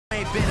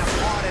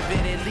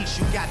it, at least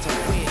you got to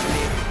win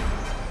it.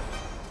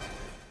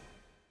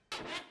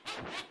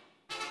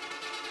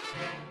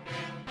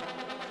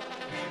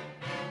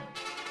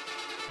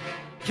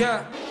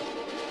 Yeah,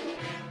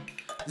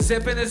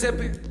 zipping and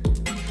zipping,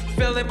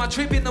 feeling my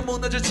tripping 너무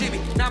늦어 집이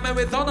남의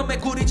왜 더 놈의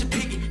구리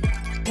집히기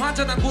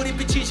완전한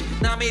구릿빛이지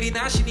남의 일이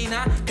나 신이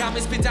나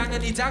감히 스피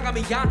당연히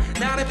다감이야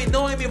나름이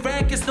노임이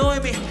랩is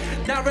노임이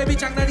나 랩이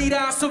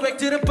장난이라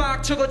소액들은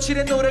빡쳐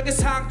거칠의 노력의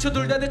상처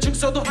둘 다 대충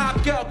써도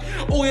합격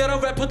오열한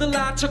래퍼들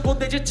낮춰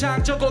꼰대질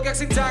장저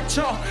고객생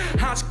닥쳐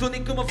아직도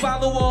네 꿈은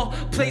팔로워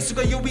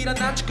플레이수가 유일한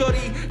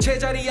안주거리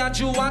제자리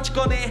안주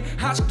안주거네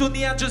아직도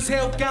네 안주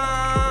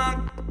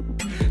새우깡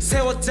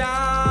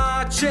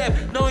세웠다 잽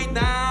너희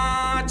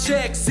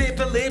나잭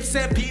sipping lips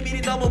and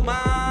비밀이 너무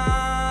많지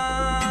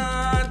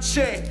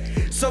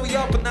So we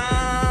open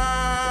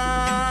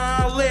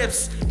our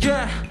lips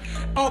yeah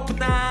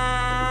open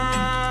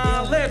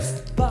our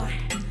lips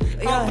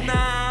open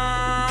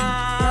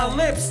our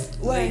lips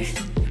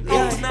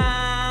open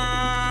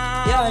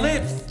our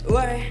lips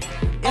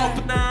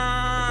open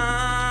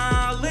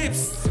our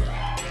lips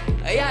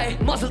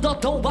멋을 더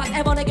돈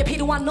whatever 내게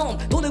필요한 놈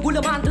돈을 굴려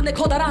만든 내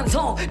커다란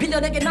성 빌려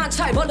내게 난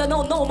잘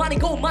벌려놓은 놈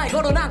아니고 말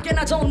걸어난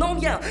꽤나 좋은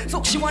놈이야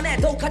속 시원해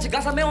독하지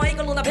가사 매워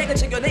이걸로 나 배가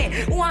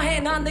챙겨내 우아해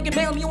난 내게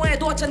매일 미워해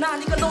도왔잖아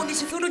이걸로 네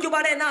실수를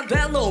유발해 난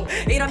될 놈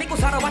이라 믿고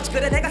살아왔지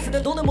그래 내가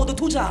쓰는 돈은 모두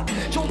투자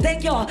좀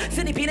땡겨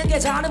쓰니 비는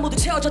계좌는 모두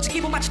채워졌지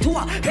기분 마치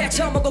투하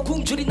배처럼 먹고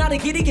궁줄이 나를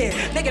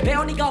기리게 내게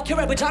배우니까 어깨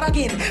랩을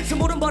잘하긴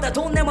스물은 버려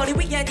돈 내 머리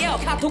위에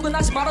카톡은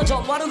하지 말아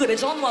전화로 그래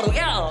전화로 왜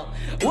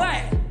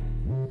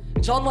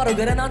전화로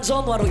그래 난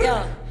전화로 왜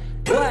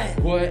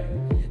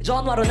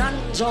전화로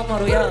난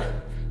전화로 왜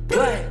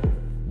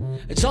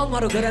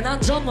전화로 그래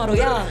난 전화로 왜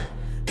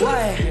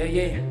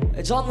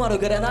전화로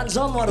그래 난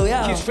전화로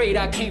Keep straight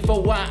I came for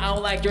a while I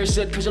don't like your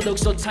shit cause you look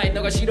so tight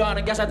너가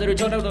싫어하는 가사들을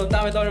전해놓은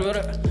다음에 너를 부르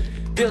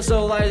Feel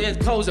so light and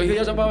closer 그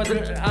여자 마음에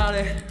들을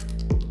안해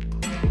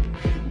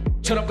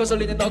처럼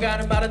거슬리는 너가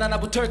하는 말은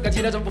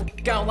하나부터까지나 전부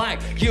down like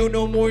You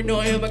know more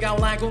너의 음악 I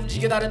like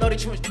움직여 다른 너를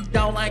춤을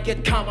down like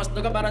it come on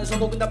너가 말하는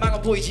성공은 다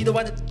망아 보이지도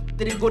않는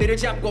들인 꼬리를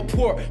잡고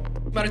pour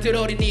말을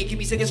들어 어린이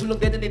기미세게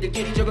술렁대는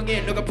애들끼리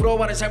적응해 너가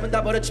부러워하는 삶은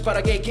다 버릇이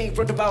바라게 Came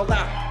from the bottom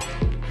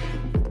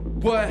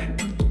왜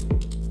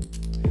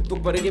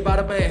똑바르게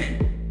발음해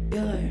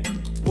왜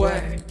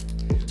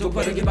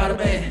똑바르게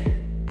발음해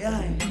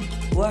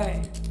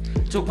왜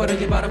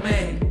똑바르게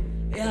발음해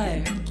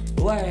왜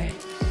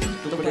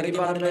똑바르게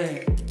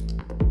발음해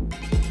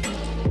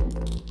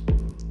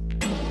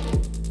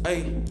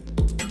에이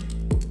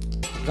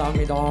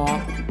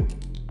감사합니다